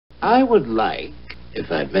I would like,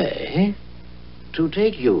 if I may, to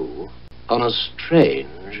take you on a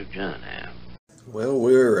strange journey. Well,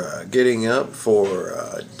 we're getting up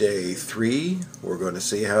for day 3. We're going to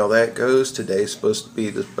see how that goes. Today's supposed to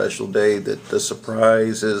be the special day that the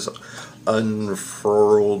surprise is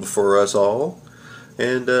unfurled for us all.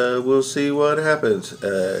 And we'll see what happens.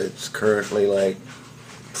 It's currently like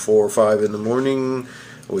 4 or 5 in the morning.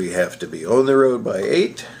 We have to be on the road by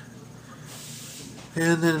 8.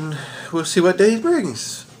 And then we'll see what day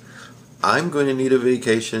brings. I'm going to need a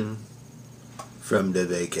vacation from the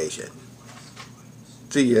vacation.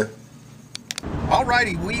 See ya.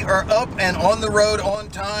 Alrighty, we are up and on the road on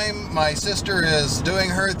time. My sister is doing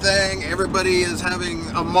her thing. Everybody is having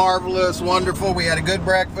a marvelous, wonderful. We had a good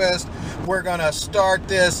breakfast. We're gonna start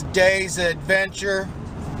this day's adventure.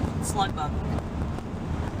 Slug bug.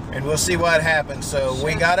 And we'll see what happens. So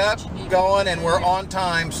we got up, going, and we're on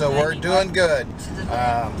time, so we're doing good.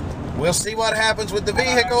 We'll see what happens with the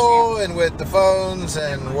vehicle and with the phones,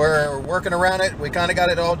 and we're working around it. We kind of got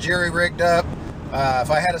it all jerry-rigged up.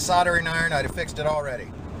 If I had a soldering iron, I'd have fixed it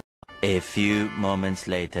already. A few moments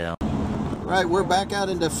later. Right, we're back out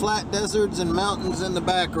into flat deserts and mountains in the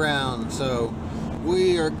background, so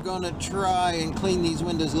we are gonna try and clean these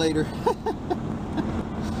windows later.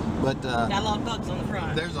 But got a lot of bugs on the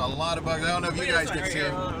front. There's a lot of bugs. I don't know if you guys can see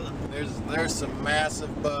them. There's some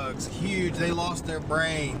massive bugs, huge. They lost their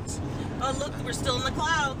brains. Oh look, we're still in the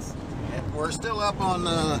clouds. We're still up on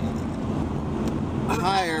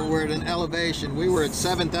higher. We're at an elevation. We were at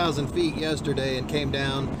 7,000 feet yesterday and came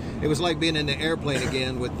down. It was like being in the airplane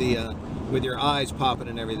again with the with your eyes popping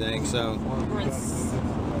and everything. So we're in,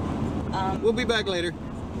 we'll be back later.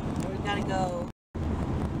 We gotta go.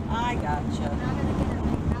 I gotcha.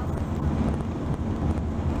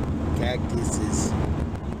 Cactuses.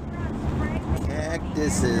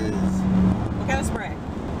 Cactuses. What kind of spray?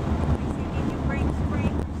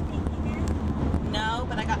 No,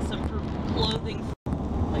 but I got some for clothing.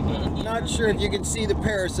 Not sure if you can see the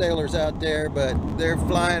parasailers out there, but they're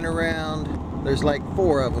flying around. There's like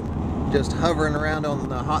 4 of them just hovering around on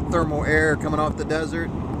the hot thermal air coming off the desert.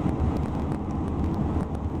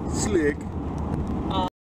 Slick.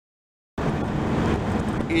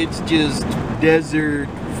 It's just desert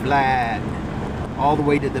flat all the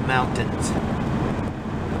way to the mountains.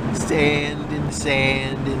 Sand and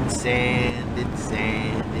sand and sand and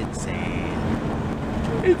sand and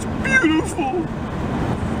sand. It's beautiful.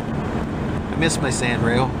 I miss my sand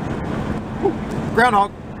rail. Ooh,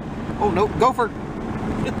 groundhog. Oh no, gopher.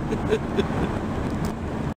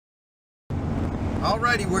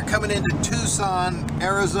 Alrighty, we're coming into Tucson,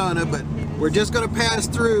 Arizona, but we're just going to pass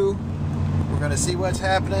through. We're going to see what's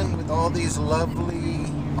happening with all these lovely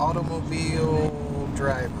automobile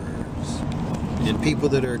drivers and people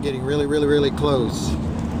that are getting really close.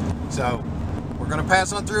 So we're going to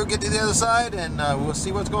pass on through, get to the other side, and we'll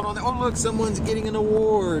see what's going on there. Oh look, someone's getting an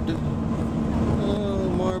award. Oh,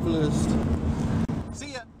 marvelous.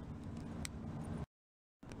 See ya.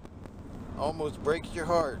 Almost breaks your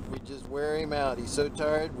heart. We just wear him out. He's so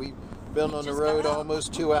tired. We've been on the road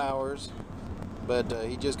almost 2 hours, but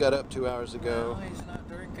he just got up 2 hours ago. No, he's not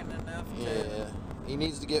drinking enough. Yeah, he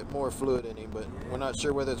needs to get more fluid in him, but we're not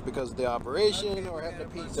sure whether it's because of the operation or having to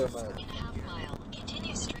pee so much.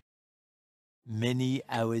 Many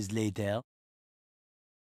hours later.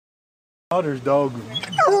 Daughter's dog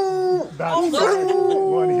about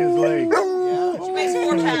one of his legs. She weighs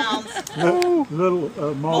 4 pounds. Little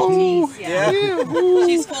Maltese. Yeah.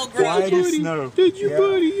 She's full grown. White as snow. Did you,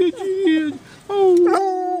 buddy? Did you?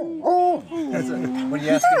 Oh. When you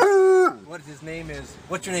ask him what his name is,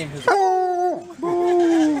 what's your name?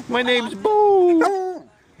 My name's Bo.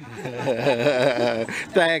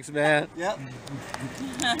 Thanks, man. Yep.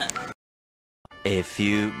 A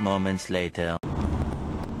few moments later.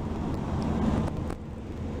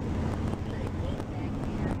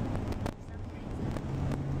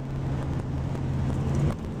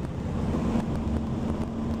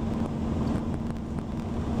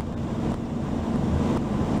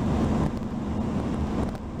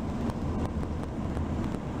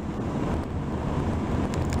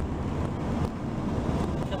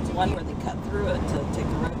 One where they cut through it to take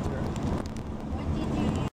the road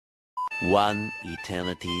through. One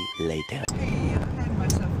eternity later.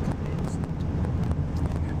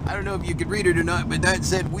 I don't know if you could read it or not, but that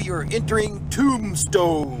said we are entering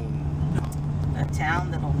Tombstone. A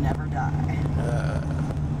town that'll never die.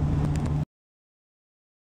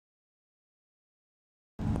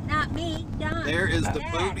 Not me, Don. There is the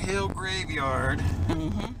Boot Hill Graveyard.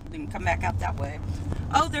 Mm-hmm. We can come back out that way.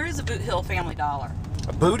 Oh, there is a Boot Hill Family Dollar.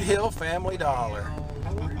 A Boot Hill Family Dollar.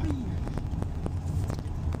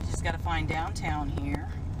 just got to find downtown here.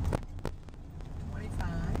 25.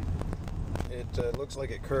 It looks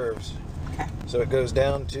like it curves. Okay. So it goes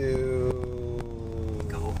down to...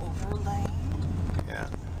 Go over lane. Yeah.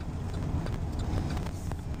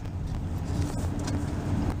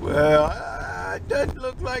 Well, it doesn't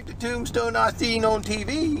look like the tombstone I seen on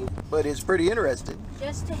TV, but it's pretty interesting.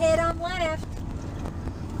 Just ahead on left.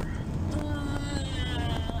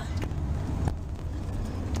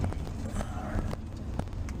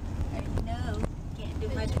 No, can't do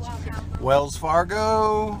much walking. Wells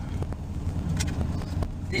Fargo.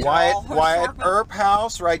 These are Wyatt all Wells Fargo. Earp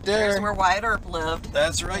house right There's there. where Wyatt Earp lived.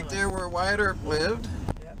 That's right there where Wyatt Earp lived.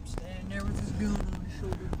 Yep, standing there with his gun on his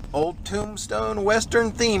shoulder. Old Tombstone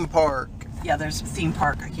Western Theme Park. Yeah, there's a theme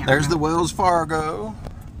park. I can't There's the remember. Wells Fargo.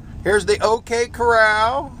 Here's the OK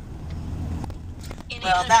Corral.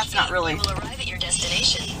 Well, that's not really. You will arrive at your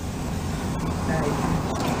destination.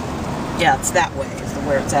 Yeah, it's that way is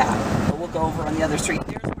where it's at. But we'll go over on the other street.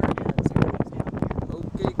 There's where it is. Here it is down here.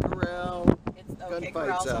 OK Corral. It's okay. Gunfights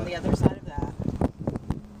Corral's on out. the other side of that.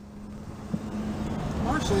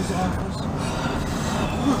 Marshal's office.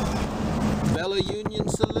 Bella Union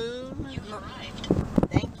Saloon. You've arrived.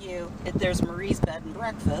 Thank you. There's Marie's Bed and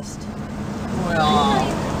Breakfast. Well,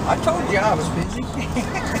 I told you I was busy.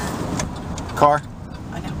 Car.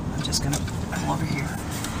 I know. I'm just gonna come over here.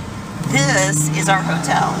 This is our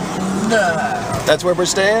hotel. That's where we're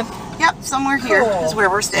staying? Yep, somewhere here Cool. is where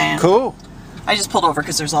we're staying. Cool. I just pulled over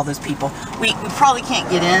because there's all those people. We probably can't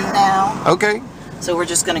get in now, Okay. so we're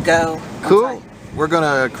just gonna go. Cool. We're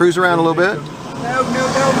gonna cruise around a little bit. No.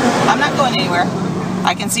 I'm not going anywhere.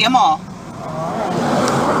 I can see them all.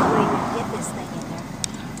 Get this thing in there.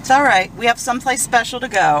 It's all right. We have someplace special to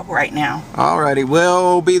go right now. Alrighty,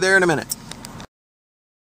 we'll be there in a minute.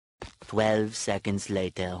 12 seconds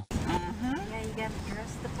later. Yeah, you got to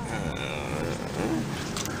dress the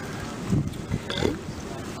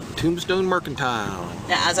part. Tombstone Mercantile.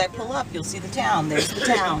 Now, as I pull up, you'll see the town. There's the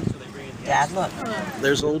town. Dad, look.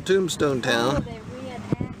 There's old Tombstone Town. They reenact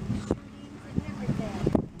shootings and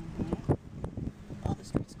everything. Oh, the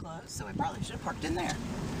street's closed, so we probably should have parked in there.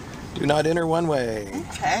 Do not enter one way.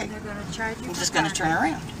 Okay. They're going to charge you. I'm for just going to parking. turn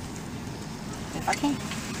around. If I can.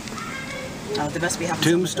 Oh, they must be having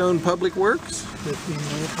Tombstone Public Works.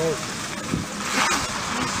 15-minute park.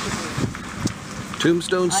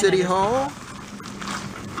 Tombstone I know City this. Hall.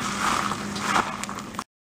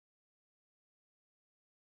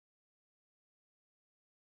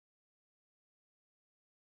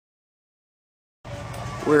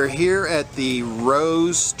 We're here at the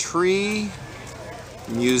Rose Tree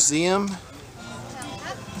Museum.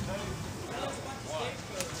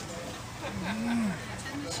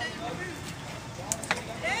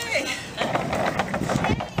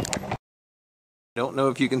 I don't know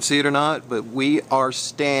if you can see it or not, but we are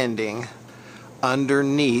standing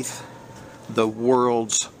underneath the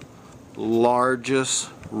world's largest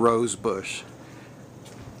rose bush.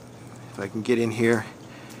 If I can get in here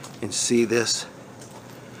and see this,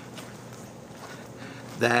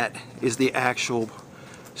 that is the actual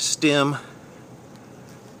stem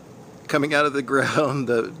coming out of the ground,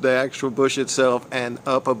 the actual bush itself, and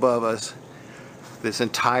up above us, this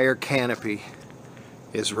entire canopy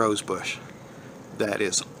is rose bush. That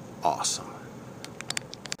is awesome.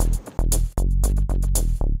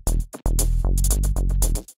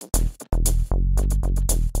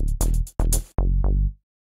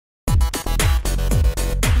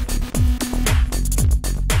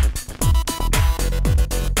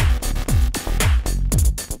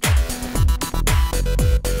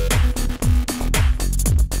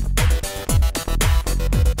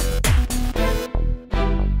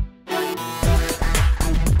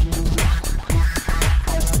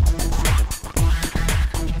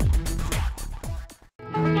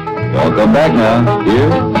 Welcome back now,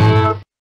 dear.